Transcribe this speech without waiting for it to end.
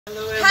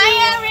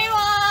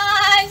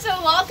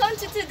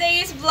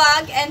today's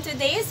vlog and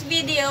today's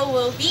video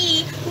we'll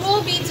be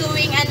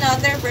doing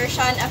another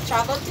version of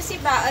Travel to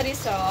SIBAO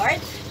Resort.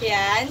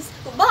 Yan.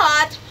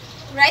 But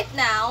right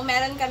now,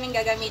 meron kaming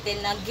gagamitin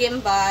na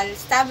gimbal,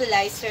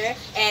 stabilizer,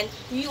 and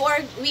we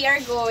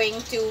are going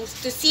to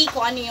see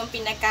kung ano yung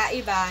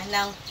pinakaiba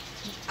ng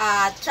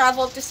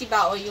Travel to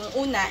SIBAO yung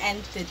una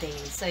and today.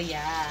 So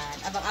yan.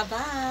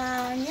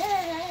 Abang-abang.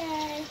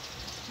 Yay!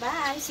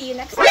 Bye! See you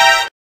next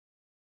time!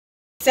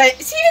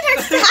 See you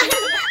next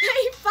time!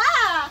 Ay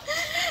pa!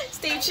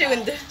 Stay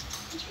tuned!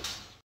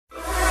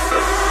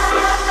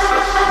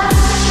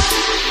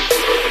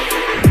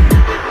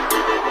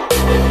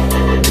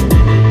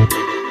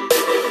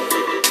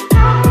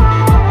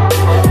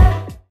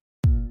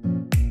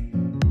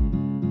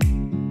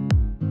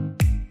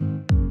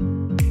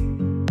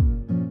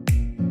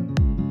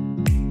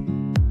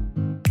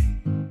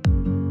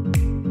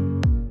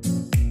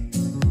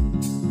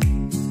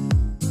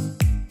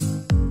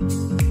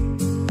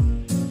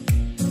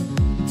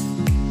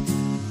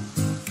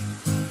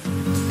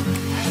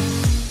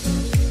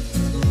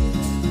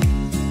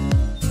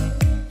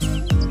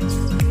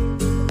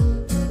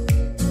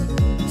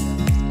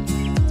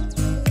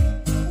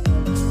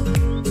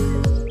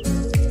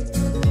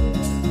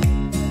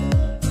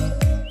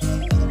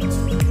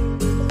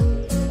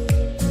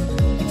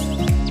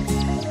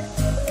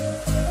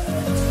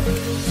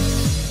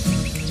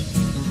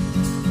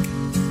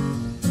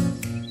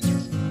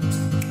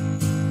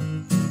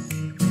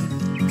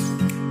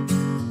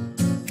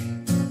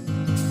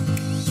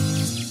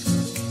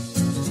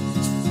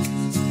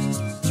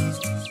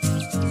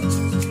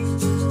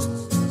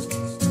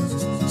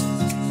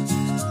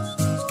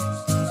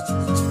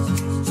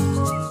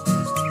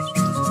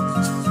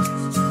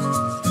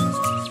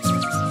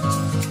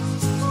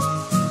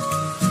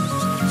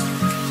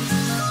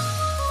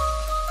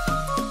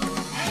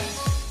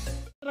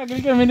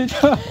 Kami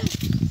nito.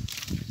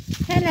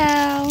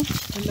 Hello!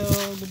 Hello,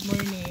 good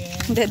morning.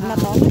 Dead na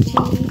to.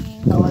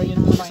 Tawarin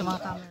muna sa mga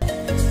camera.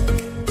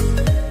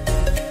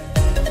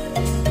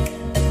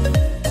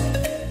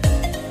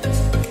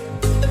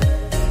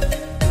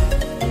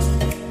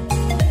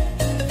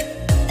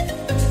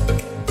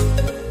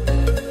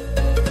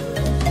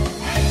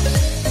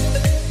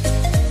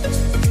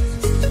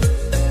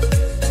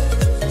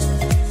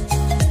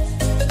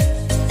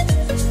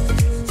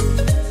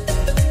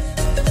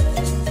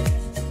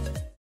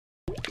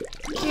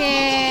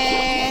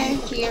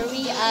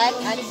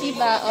 At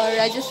SIBAO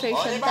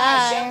registration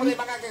time. Siyempre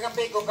mga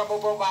kagabi, kung kamo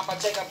po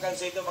mapacheck up kan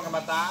sa ito mga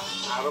mata,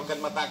 araw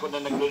kan mata ko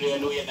na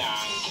nagluluya-luya na.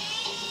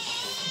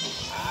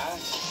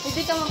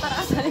 Hindi ka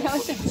makarasal yung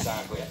siya. Isa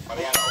ko yan.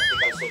 Pareha na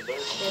optical solder.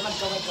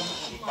 Magkaway ka mo.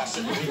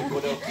 Ipasigurin ko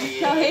daw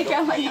Kaway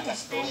ka mo.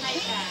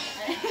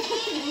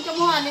 Hindi ka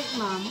mo hanip,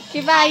 ma'am.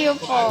 Quipayo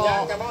po.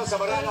 Andiyan ka mo sa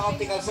pareha na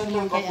optical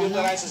solder,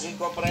 computerized as in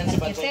comprehensive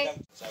at check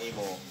up sa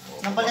imo.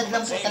 Nabalad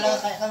lang po talaga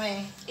kaya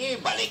kami.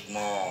 Ibalik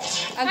mo.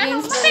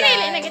 Against the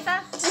line. Na kita?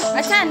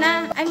 At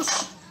sana,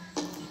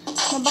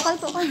 mabakal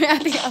po kami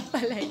ating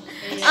ampalay.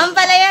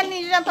 Ampalayan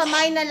nila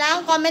pamay na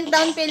lang. Comment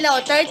down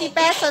below. 30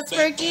 pesos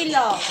per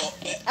kilo.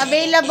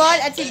 Available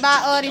at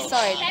SIBAO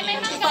Resort.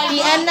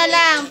 PM na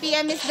lang.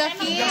 PM is the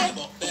fee.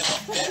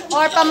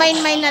 Or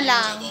pamain-may na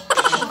lang.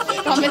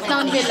 Comment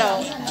down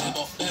below.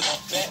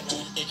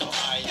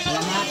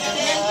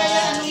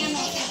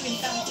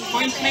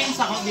 Point 9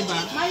 sa ako, di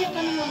ba? Mayo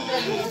ka naman.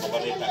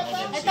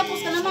 Ay,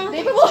 tapos ka naman.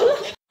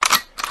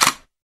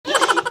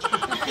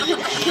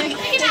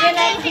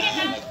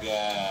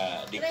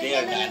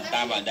 Nag-declare na ang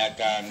tama na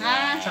kang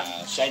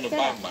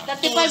Sinopharm.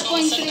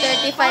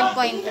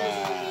 35.3.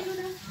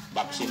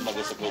 Vaccine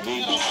baga sa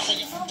COVID.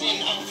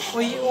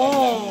 Uy,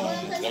 oo.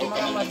 Garo ka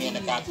naman yung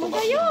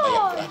nakatumas yung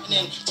bayapra.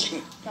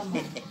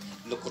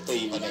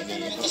 Lukutoy mo na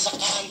yun.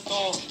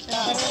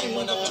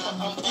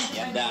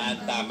 Yan daan,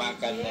 tama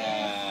ka na.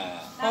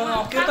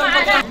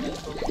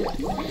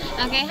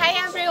 Okay, hi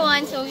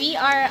everyone. So we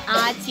are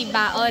at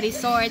SIBAO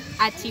Resort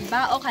at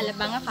SIBAO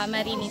Calabanga,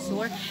 Camarines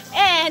Sur.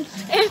 And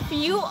if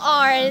you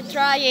are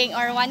trying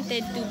or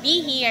wanted to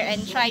be here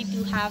and try to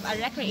have a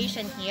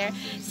recreation here,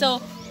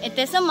 so it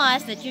is a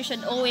must that you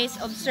should always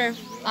observe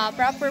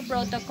proper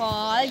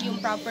protocol, yung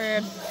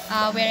proper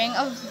wearing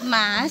of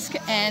mask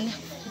and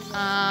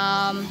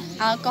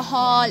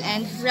alcohol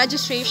and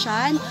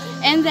registration.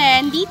 And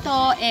then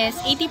dito is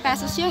 80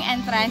 pesos yung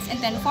entrance and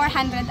then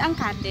 400 ang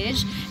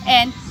cottage.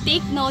 And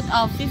take note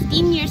of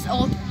 15 years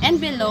old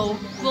and below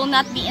will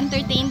not be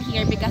entertained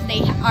here because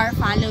they are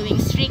following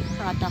strict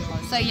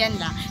protocol. So yan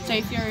lang. So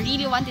if you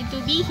really wanted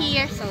to be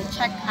here, so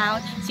check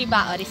out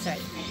SIBAO Resort.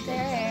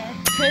 There.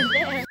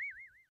 There.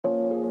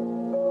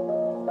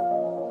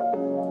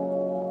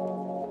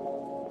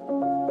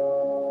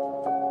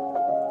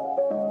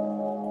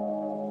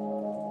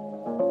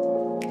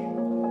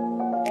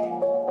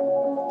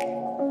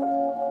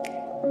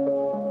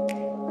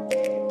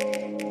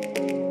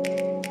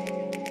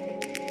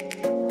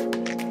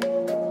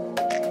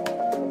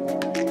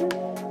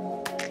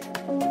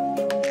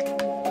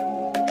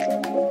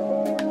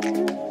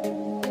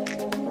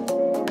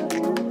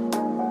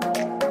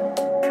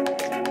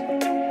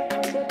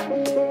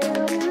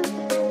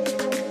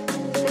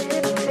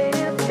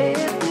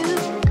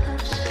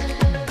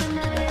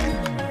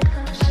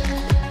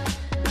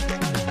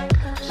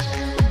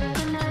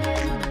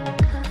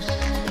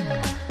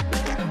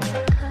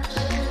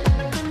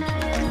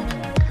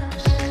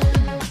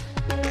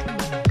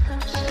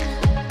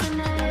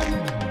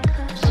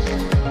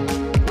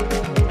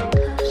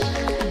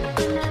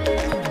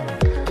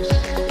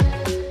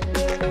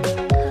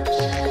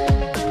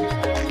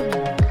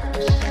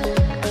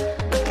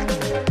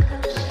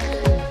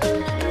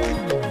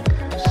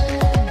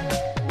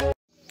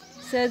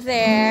 So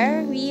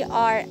there, we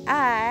are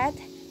at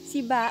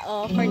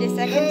SIBAO for the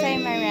second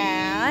time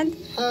around.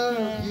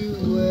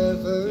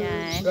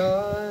 Yan.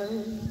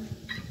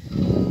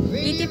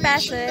 80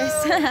 pesos.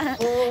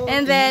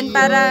 And then,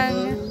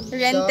 parang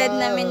rented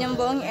namin yung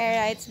buong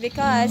air rights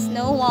because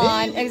no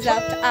one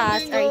except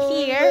us are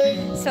here.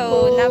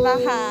 So,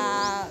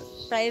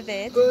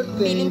 napaka-private.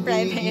 Feeling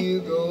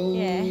private.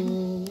 Yeah.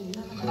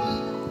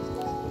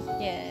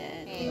 Yeah.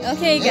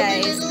 Okay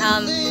guys,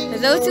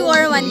 those who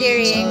are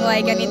wondering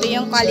why ganito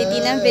yung quality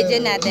ng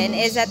video natin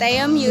is that I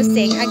am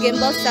using a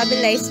gimbal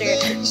stabilizer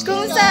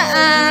kung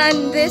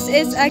saan this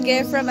is a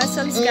gift from a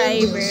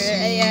subscriber.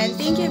 Ayan,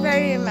 thank you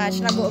very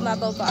much.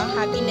 Nabuo-mabaw po ang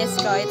happiness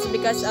ko. It's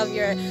because of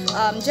your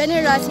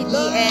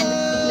generosity and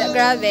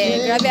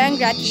grabe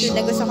ang gratitude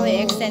na gusto ko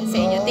i-extend sa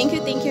inyo. Thank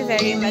you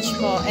very much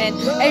po. And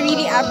I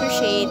really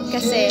appreciate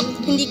kasi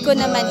hindi ko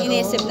naman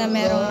inisip na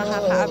merong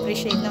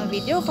makaka-appreciate ng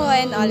video ko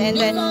and all, and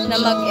then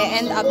na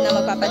mag-end up na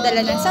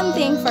magpapadala ng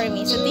something for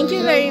me. So thank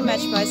you very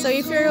much po. So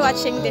if you're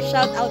watching this,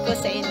 shout out po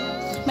sa inyo.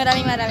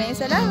 Maraming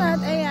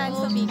salamat. Ayan,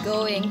 so be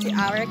going to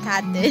our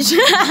cottage.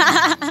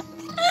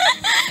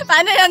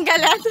 Paano yung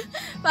galit?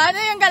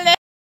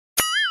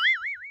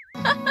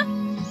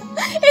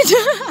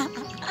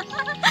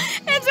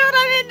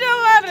 Itsura ni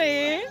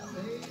Jomari.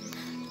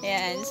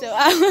 Ayan, so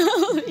I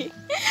will be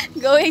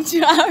going to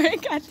our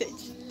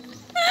cottage.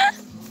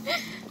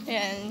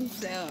 Ayan,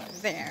 so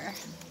there.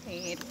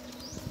 Wait.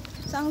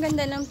 So ang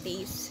ganda ng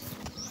place.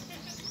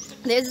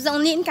 This is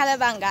only in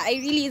Calabanga. I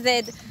really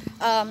did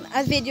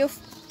a video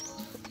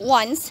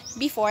once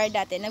before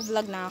dati.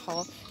 Nag-vlog na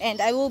ako. And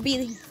I will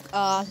be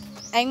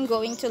I'm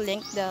going to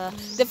link the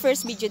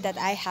first video that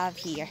I have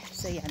here.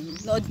 So yan,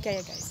 nood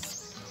kayo guys.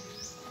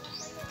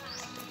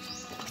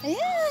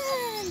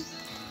 Ayan!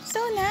 So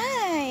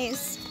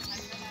nice!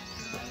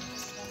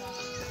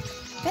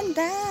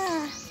 Ganda!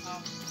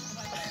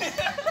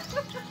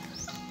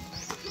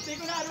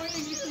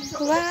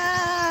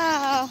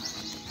 Wow!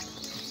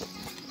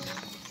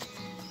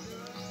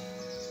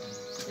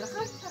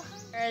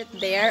 We're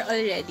there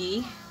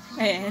already.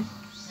 Ayan.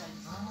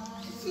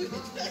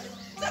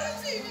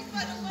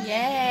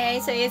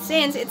 Yay! So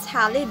since it's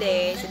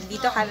holiday, so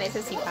dito kami sa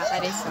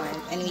SIBAO Resort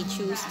and we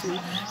choose to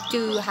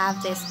have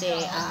this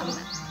day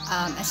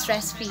a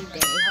stress-free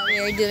day.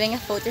 We're doing a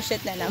photo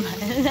shoot na naman.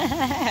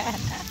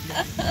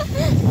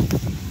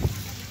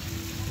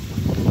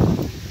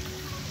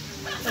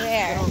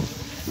 Where?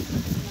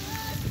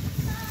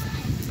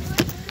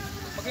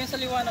 Pag yung sa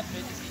liwanag,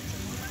 pwede.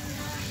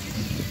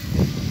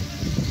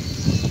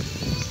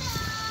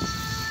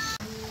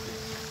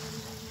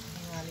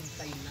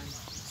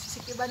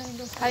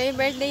 Happy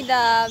birthday,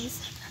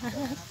 Dubs!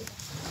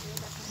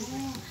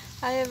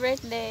 Happy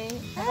birthday!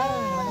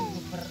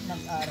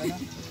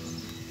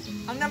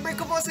 Ang number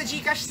ko po sa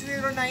Gcash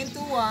 0921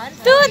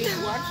 Dude!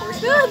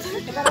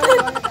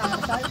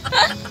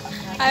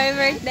 Happy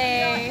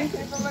birthday!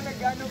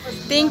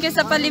 Thank you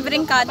sa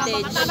palibreng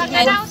cottage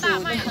and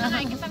food.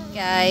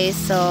 Guys,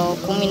 so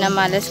kung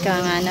minamalas ka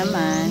nga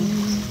naman,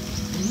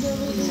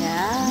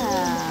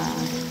 yeah,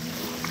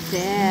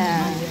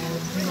 there.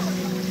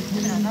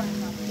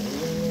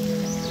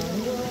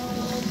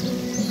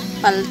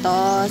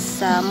 Paltos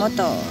sa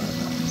motor.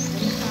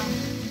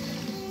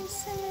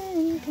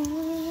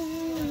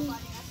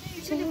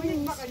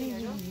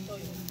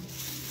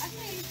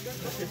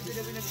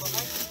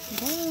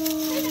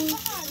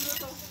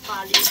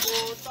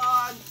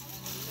 Paliputan.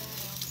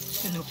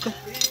 Ano ka?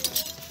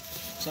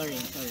 Sorry.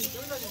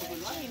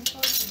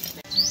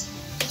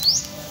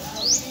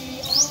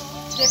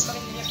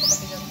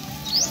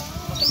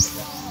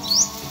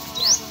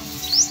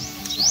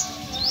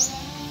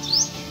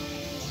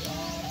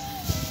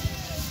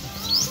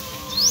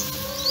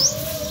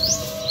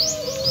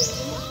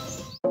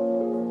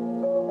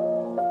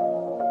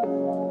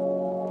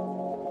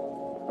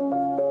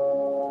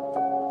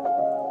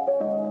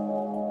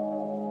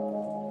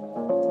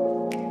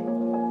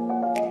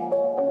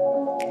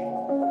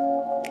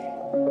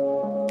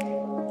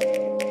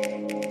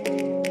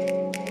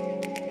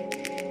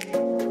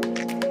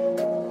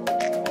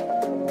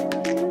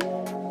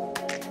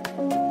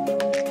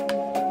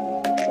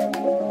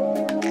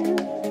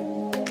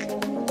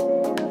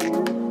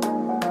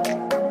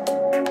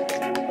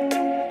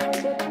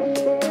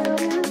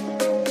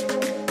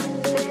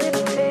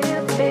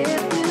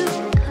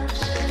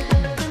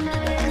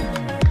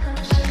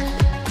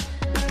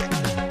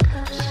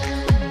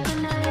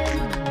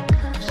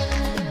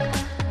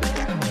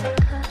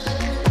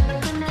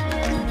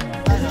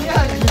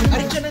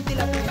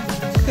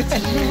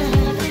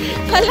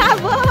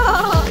 Malabo!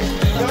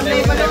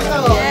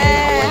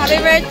 Yeah! Happy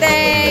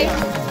birthday!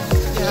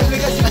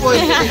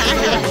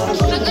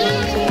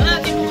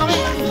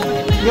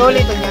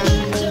 Yoli to niya.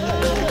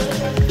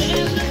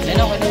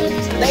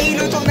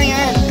 Nailutong na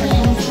yan.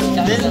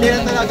 Hindi na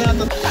talaga na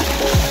to.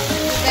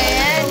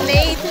 Ayan,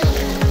 late.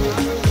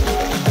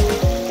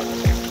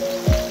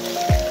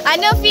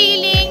 Ano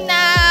feeling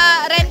na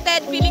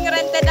rented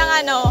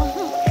ang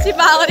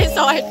SIBAO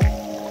Resort?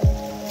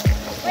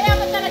 Kaya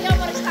mo talaga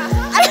maristaza?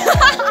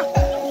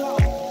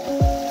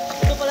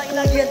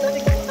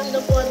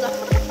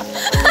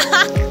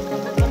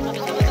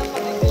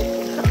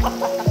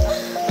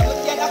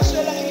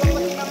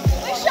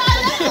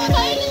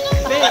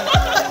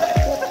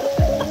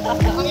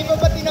 Ang iba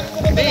ba tinakbo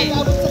na ba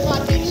nag-abot sa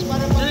cottage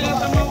para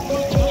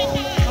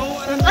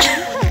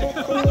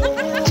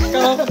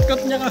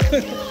Kakakot niya ka.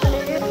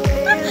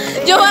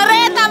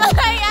 Jumare, tama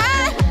na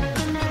yan!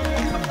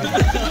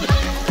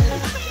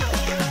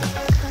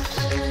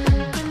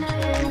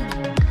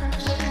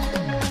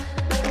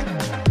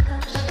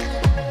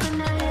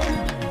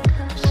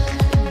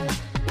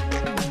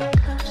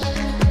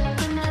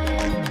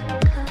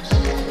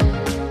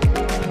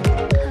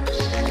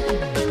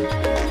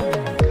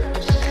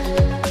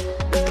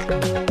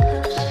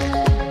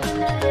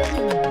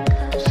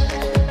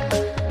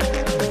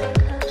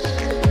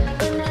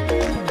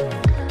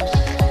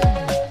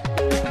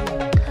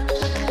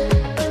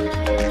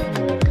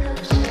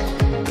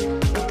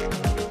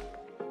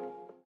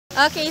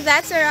 Okay,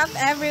 that's a wrap,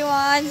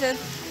 everyone. So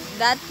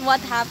that's what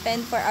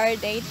happened for our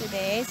day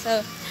today.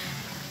 So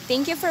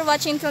thank you for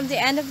watching from the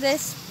end of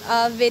this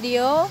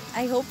video.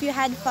 I hope you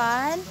had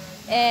fun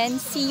and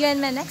see you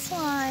in my next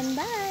one.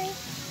 Bye!